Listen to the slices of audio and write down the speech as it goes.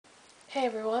Hey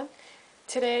everyone,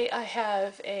 today I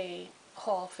have a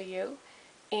haul for you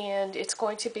and it's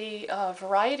going to be a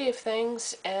variety of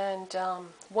things, and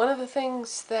one of the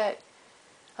things that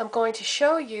I'm going to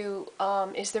show you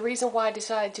is the reason why I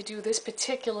decided to do this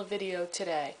particular video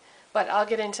today, but I'll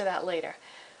get into that later.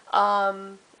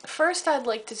 First I'd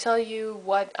like to tell you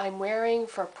what I'm wearing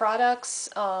for products.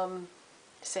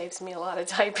 Saves me a lot of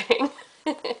typing.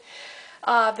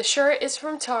 The shirt is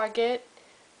from Target.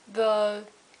 The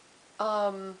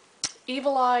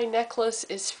Evil Eye necklace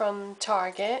is from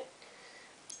Target.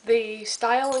 The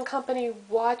Style & Company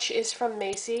watch is from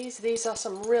Macy's. These are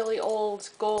some really old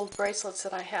gold bracelets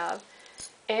that I have.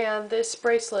 And this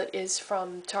bracelet is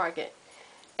from Target.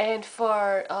 And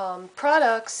for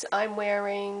products, I'm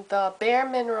wearing the Bare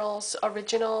Minerals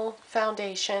Original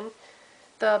Foundation,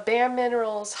 the Bare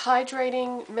Minerals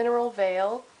Hydrating Mineral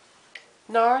Veil,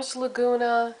 NARS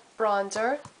Laguna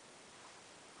Bronzer,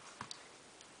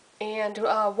 and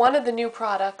one of the new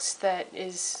products that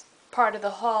is part of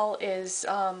the haul is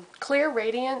Clear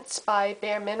Radiance by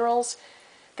Bare Minerals.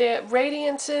 The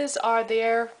Radiances are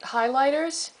their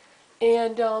highlighters,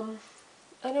 and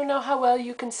I don't know how well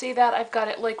you can see that. I've got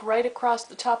it like right across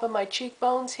the top of my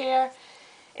cheekbones here.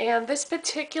 And this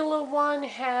particular one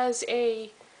has a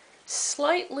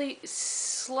slight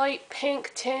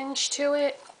pink tinge to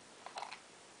it.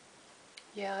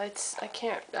 Yeah, I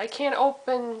can't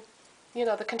open,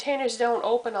 the containers don't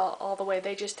open all the way.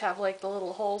 They just have like the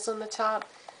little holes in the top.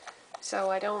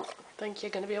 So I don't think you're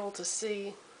going to be able to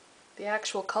see the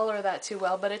actual color of that too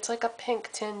well, but it's like a pink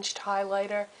tinged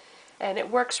highlighter, and it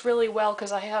works really well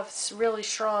because I have really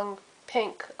strong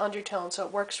pink undertone, so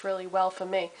it works really well for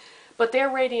me. But their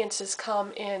radiances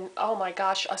come in, oh my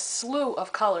gosh, a slew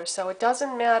of colors, so it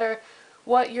doesn't matter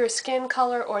what your skin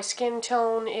color or skin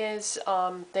tone is,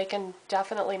 they can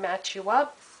definitely match you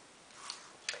up.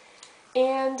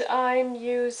 And I'm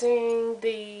using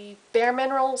the Bare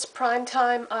Minerals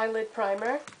Primetime Eyelid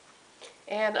Primer.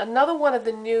 And another one of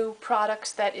the new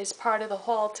products that is part of the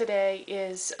haul today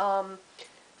is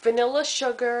Vanilla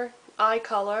Sugar Eye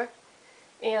Color.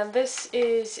 And this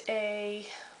is a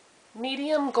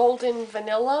medium golden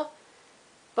vanilla,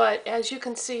 but as you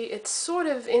can see, it's sort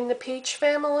of in the peach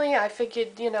family. I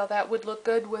figured, that would look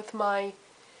good with my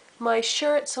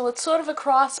shirt. So it's sort of a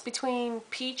cross between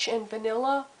peach and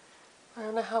vanilla. I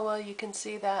don't know how well you can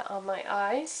see that on my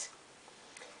eyes.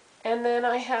 And then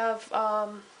I have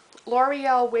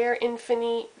L'Oreal Wear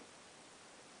Infinite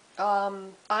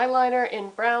eyeliner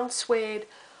in brown suede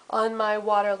on my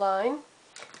waterline.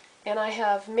 And I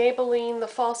have Maybelline The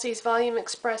Falsies Volume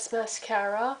Express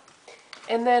Mascara.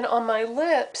 And then on my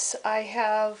lips, I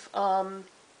have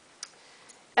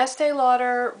Estee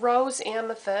Lauder Rose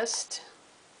Amethyst.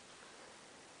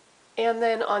 And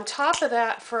then on top of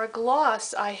that, for a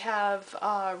gloss, I have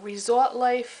Resort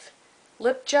Life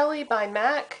Lip Jelly by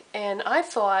MAC. And I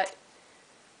thought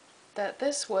that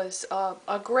this was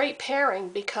a great pairing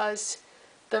because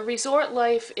the Resort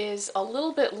Life is a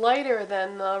little bit lighter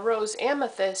than the Rose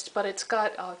Amethyst, but it's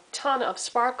got a ton of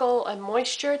sparkle and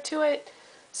moisture to it.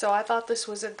 So I thought this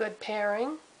was a good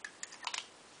pairing.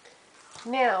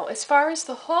 Now, as far as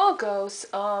the haul goes,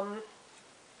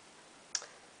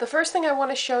 the first thing I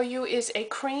want to show you is a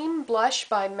cream blush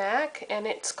by MAC, and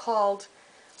it's called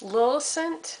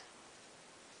Lillicent.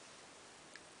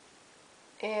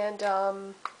 And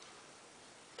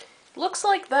looks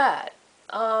like that.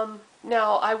 Now,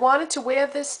 I wanted to wear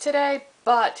this today,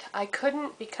 but I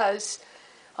couldn't because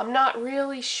I'm not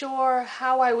really sure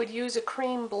how I would use a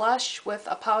cream blush with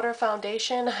a powder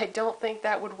foundation. I don't think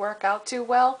that would work out too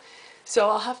well. So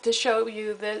I'll have to show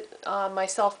you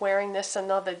myself wearing this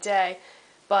another day.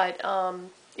 But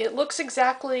it looks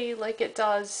exactly like it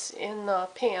does in the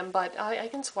pan, but I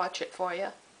can swatch it for you.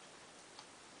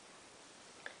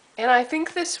 And I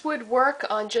think this would work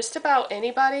on just about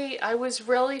anybody. I was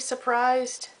really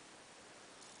surprised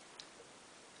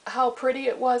how pretty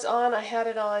it was on. I had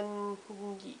it on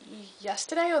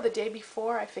yesterday or the day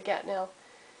before, I forget now.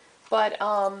 But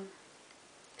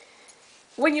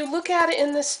when you look at it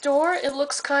in the store, it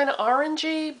looks kind of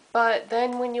orangey, but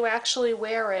then when you actually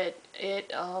wear it,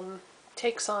 it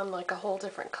takes on like a whole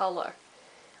different color.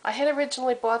 I had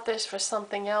originally bought this for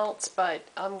something else, but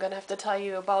I'm going to have to tell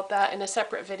you about that in a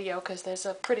separate video because there's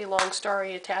a pretty long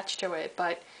story attached to it.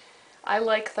 But I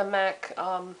like the MAC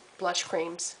blush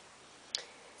creams.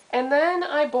 And then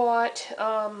I bought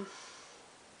a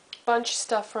bunch of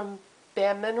stuff from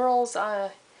Bare Minerals.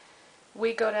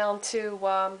 We go down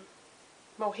to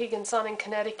Mohegan Sun in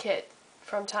Connecticut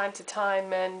from time to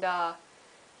time and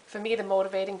for me, the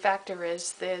motivating factor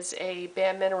is there's a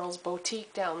Bare Minerals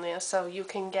boutique down there, so you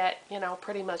can get, you know,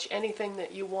 pretty much anything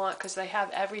that you want because they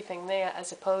have everything there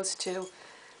as opposed to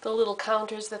the little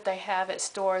counters that they have at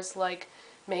stores like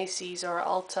Macy's or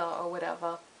Ulta or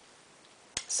whatever.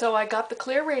 So I got the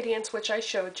Clear Radiance, which I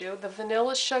showed you, the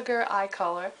Vanilla Sugar Eye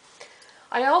Color.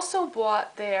 I also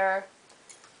bought their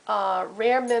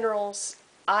Rare Minerals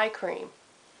Eye Cream.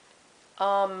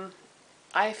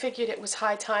 I figured it was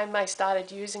high time I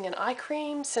started using an eye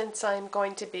cream since I'm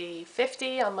going to be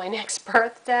 50 on my next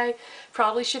birthday.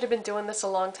 Probably should have been doing this a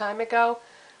long time ago,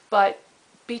 but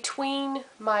between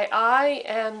my eye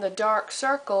and the dark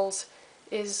circles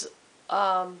is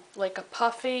like a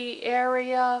puffy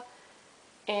area,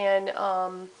 and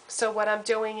so what I'm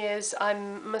doing is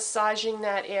I'm massaging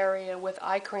that area with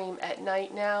eye cream at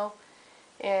night now,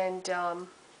 and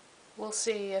we'll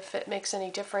see if it makes any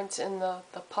difference in the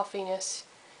puffiness.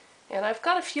 And I've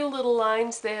got a few little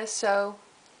lines there, so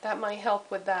that might help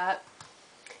with that.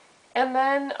 And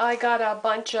then I got a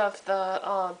bunch of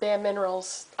the Bare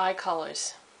Minerals eye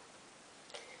colors.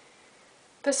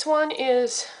 This one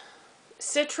is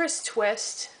Citrus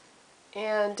Twist.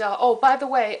 And, oh, by the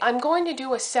way, I'm going to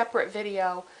do a separate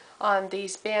video on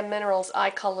these Bare Minerals eye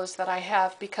colors that I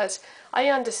have because I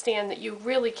understand that you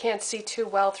really can't see too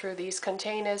well through these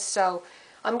containers, so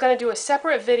I'm going to do a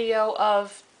separate video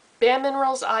of Bare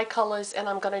Minerals eye colors, and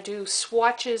I'm going to do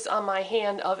swatches on my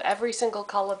hand of every single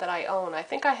color that I own. I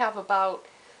think I have about,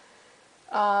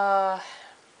 I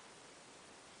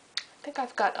think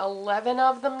I've got 11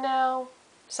 of them now,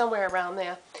 somewhere around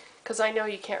there, because I know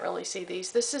you can't really see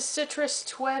these. This is Citrus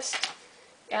Twist,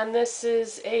 and this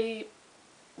is a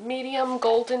medium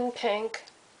golden pink.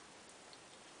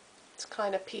 It's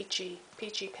kind of peachy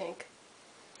pink.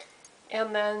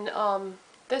 And then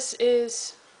this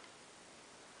is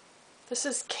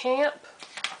Camp,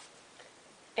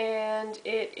 and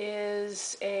it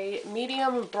is a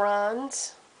medium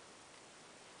bronze.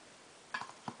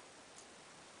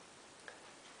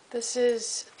 This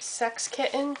is Sex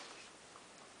Kitten,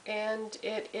 and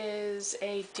it is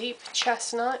a deep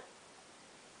chestnut.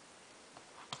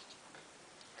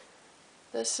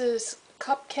 This is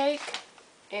Cupcake,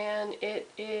 and it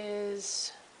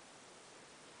is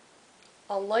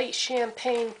a light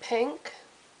champagne pink.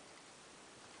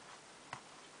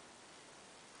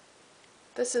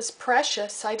 This is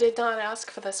Precious. I did not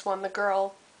ask for this one. The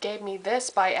girl gave me this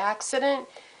by accident.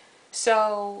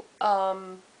 So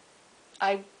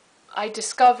I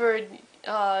discovered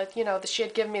you know, that she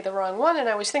had given me the wrong one, and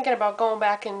I was thinking about going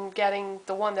back and getting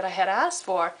the one that I had asked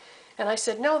for. And I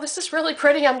said, no, this is really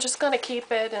pretty, I'm just going to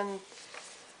keep it. And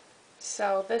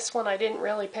so this one I didn't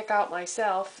really pick out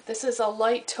myself. This is a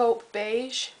light taupe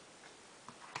beige.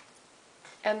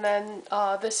 And then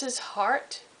this is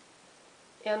Heart.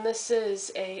 And this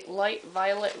is a light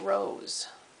violet rose.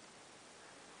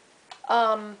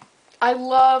 I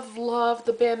love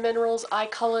the Bare Minerals eye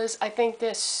colors. I think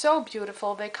they're so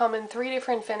beautiful. They come in 3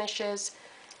 different finishes,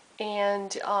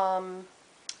 and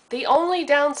the only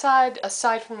downside,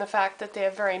 aside from the fact that they're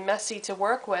very messy to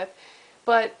work with,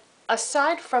 but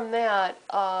aside from that,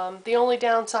 the only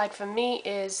downside for me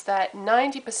is that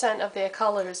 90% of their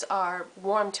colors are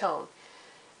warm tone.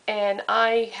 And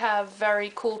I have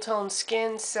very cool toned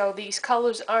skin, so these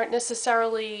colors aren't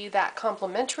necessarily that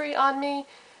complimentary on me,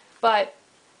 but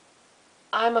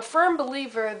I'm a firm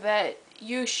believer that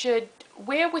you should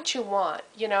wear what you want.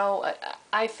 You know,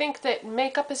 I think that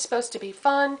makeup is supposed to be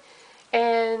fun,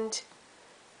 and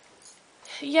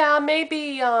yeah,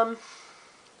 maybe I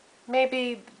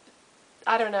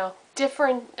don't know,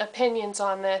 different opinions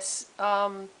on this.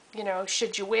 You know,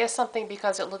 should you wear something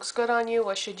because it looks good on you,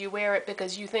 or should you wear it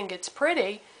because you think it's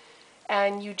pretty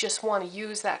and you just want to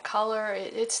use that color?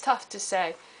 It's tough to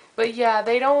say. But yeah,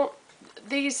 they don't,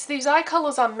 these eye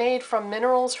colors are made from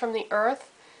minerals from the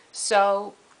earth,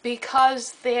 so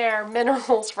because they're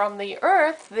minerals from the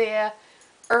earth, they're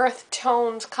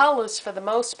earth-toned colors for the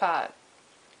most part.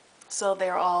 So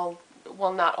they're all,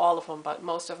 well, not all of them, but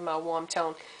most of them are warm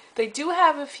tone. They do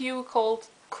have a few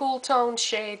cool tone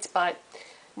shades, but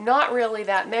not really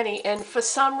that many. And for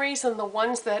some reason, the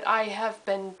ones that I have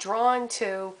been drawn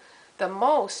to the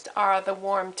most are the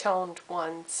warm toned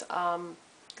ones.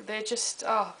 They're just,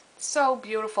 oh, so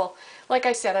beautiful. Like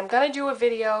I said, I'm going to do a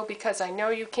video because I know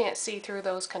you can't see through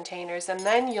those containers, and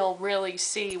then you'll really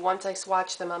see, once I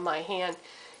swatch them on my hand,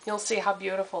 you'll see how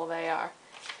beautiful they are.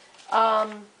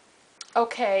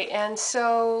 Okay, and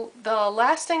so the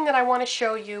last thing that I want to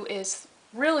show you is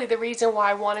really the reason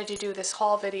why I wanted to do this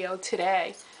haul video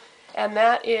today. And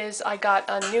that is, I got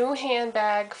a new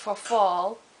handbag for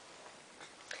fall,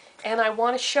 and I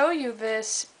want to show you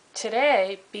this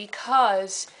today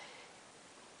because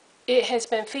it has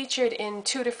been featured in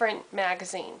 2 different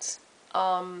magazines.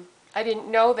 I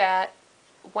didn't know that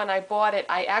when I bought it.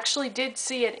 I actually did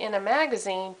see it in a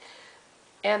magazine,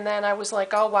 and then I was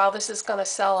like, oh wow, this is going to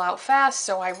sell out fast,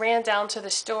 so I ran down to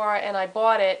the store and I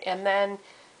bought it, and then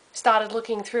started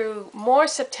looking through more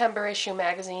September issue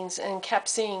magazines and kept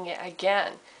seeing it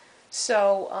again.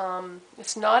 So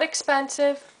it's not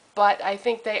expensive, but I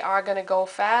think they are going to go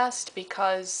fast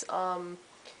because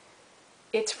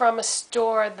it's from a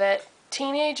store that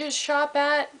teenagers shop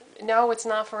at. No, it's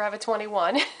not Forever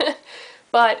 21.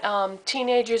 But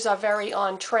teenagers are very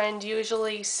on trend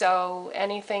usually, so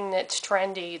anything that's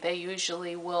trendy, they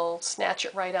usually will snatch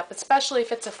it right up, especially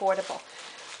if it's affordable.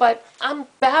 But I'm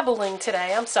babbling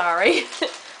today, I'm sorry.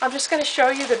 I'm just going to show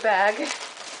you the bag.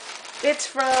 It's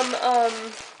from,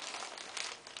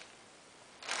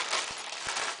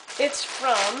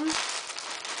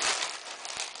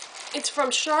 it's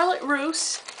from Charlotte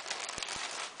Russe,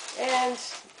 and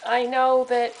I know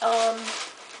that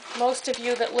most of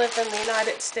you that live in the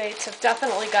United States have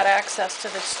definitely got access to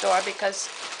this store because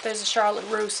there's a Charlotte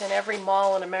Russe in every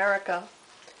mall in America.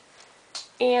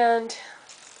 And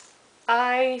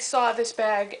I saw this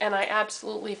bag and I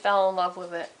absolutely fell in love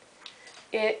with it.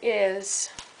 It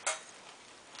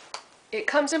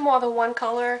comes in more than one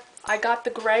color. I got the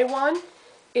gray one.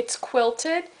 It's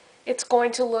quilted. It's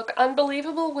going to look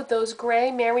unbelievable with those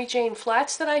gray Mary Jane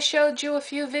flats that I showed you a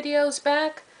few videos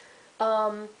back.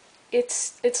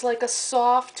 It's like a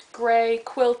soft gray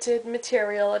quilted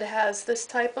material. It has this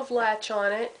type of latch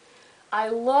on it. I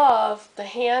love the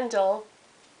handle.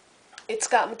 It's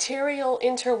got material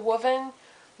interwoven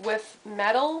with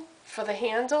metal for the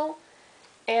handle,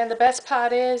 and the best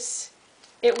part is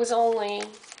it was only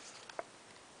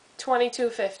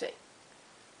 $22.50.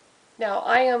 Now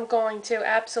I am going to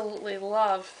absolutely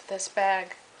love this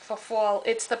bag for fall.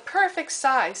 It's the perfect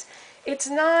size. It's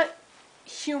not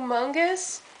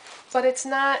humongous, but it's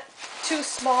not too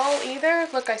small either.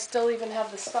 Look, I still even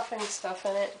have the stuffing stuff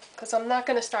in it because I'm not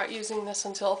going to start using this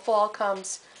until fall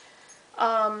comes.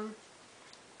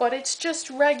 But it's just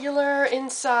regular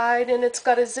inside, and it's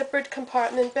got a zippered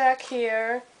compartment back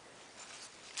here.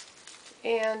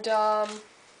 And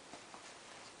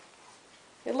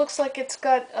it looks like it's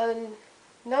got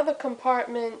another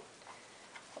compartment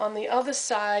on the other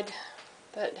side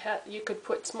that you could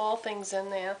put small things in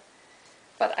there.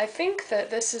 But I think that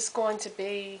this is going to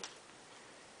be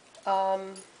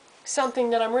something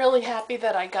that I'm really happy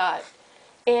that I got.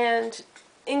 And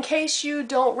in case you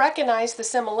don't recognize the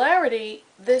similarity,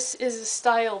 this is a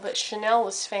style that Chanel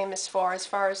is famous for as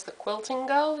far as the quilting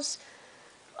goes.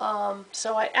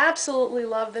 So I absolutely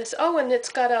love this. Oh, and it's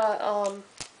got a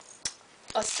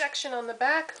section on the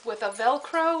back with a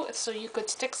Velcro, so you could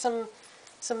stick some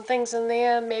things in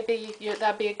there. Maybe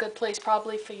that'd be a good place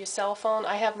probably for your cell phone.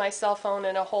 I have my cell phone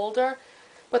in a holder,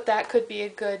 but that could be a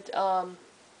good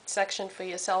section for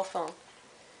your cell phone.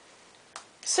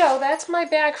 So that's my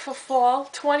bag for fall,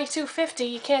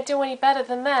 $22.50. You can't do any better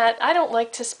than that. I don't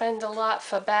like to spend a lot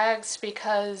for bags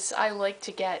because I like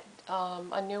to get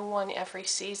a new one every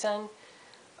season.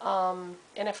 And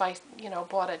if I,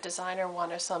 bought a designer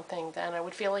one or something, then I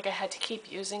would feel like I had to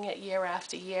keep using it year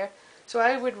after year. So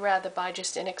I would rather buy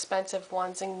just inexpensive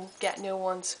ones and get new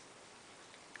ones.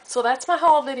 So that's my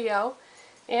haul video,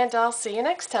 and I'll see you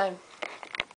next time.